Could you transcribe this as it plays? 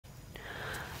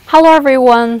Hello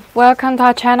everyone, welcome to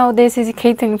our channel. This is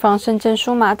Caitlin from Shenzhen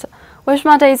Shumatt.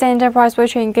 Shumatt is an enterprise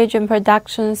which engages in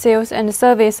production, sales, and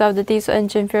service of the diesel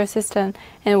engine fuel system,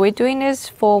 and we're doing this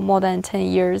for more than 10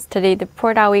 years. Today, the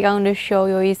product we're going to show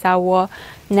you is our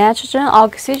nitrogen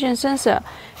oxygen sensor.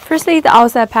 Firstly, the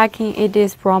outside packing, it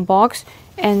is brown box,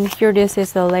 and here this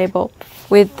is the label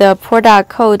with the product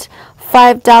code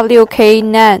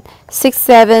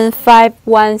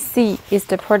 5WK96751C is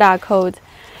the product code.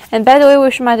 And by the way,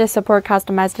 Shumatt support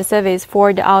customized service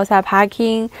for the outside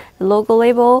packing, the logo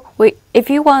label. If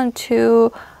you want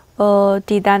to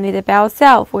design it by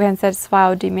yourself, we can satisfy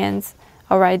our demands.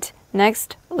 Alright,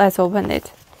 next, let's open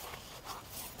it.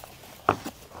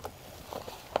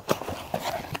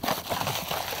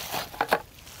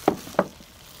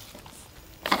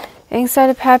 Inside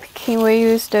the packing, we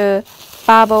use the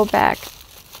bubble bag.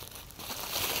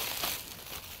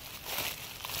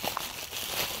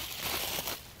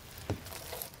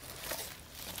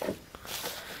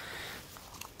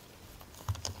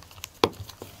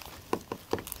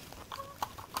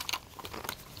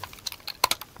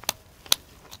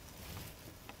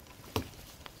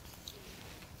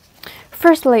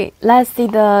 Firstly, let's see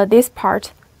this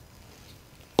part.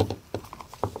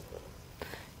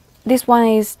 This one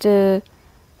is the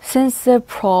sensor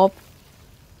probe.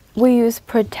 We use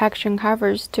protection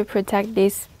covers to protect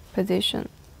this position.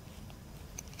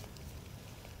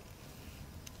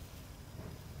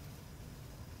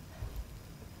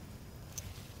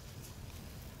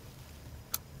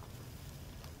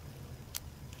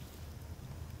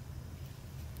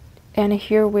 And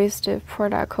here with the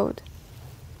product code.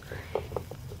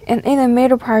 And in the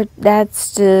middle part,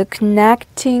 that's the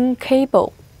connecting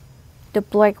cable, the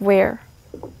black wire.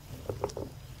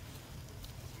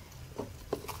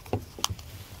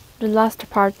 The last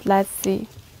part, let's see.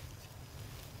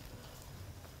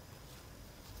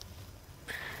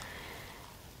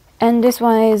 And this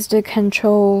one is the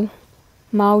control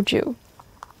module.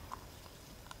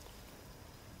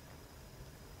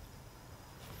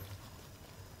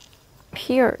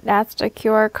 Here, that's the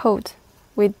QR code.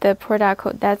 With the product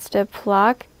code, that's the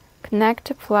plug,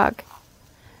 connect plug.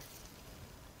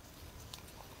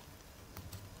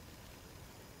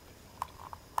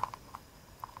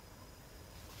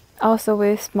 Also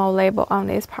with small label on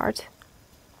this part.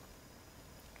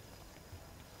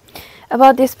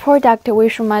 About this product, we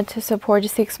Shumatt support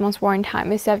 6 months warranty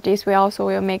time. Except this, we also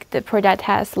will make the product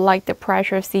test like the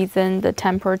pressure season, the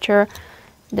temperature,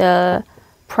 the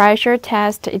pressure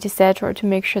test, etc. to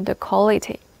make sure the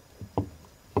quality.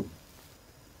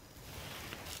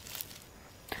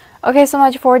 Okay, so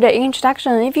much for the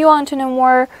introduction. If you want to know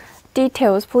more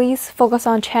details, please focus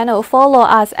on channel. Follow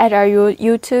us at our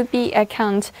YouTube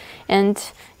account,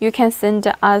 and you can send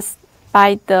us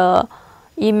by the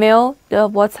email, the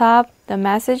WhatsApp, the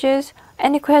messages.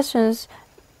 Any questions,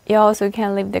 you also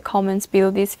can leave the comments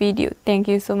below this video. Thank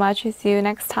you so much. See you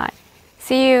next time.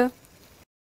 See you.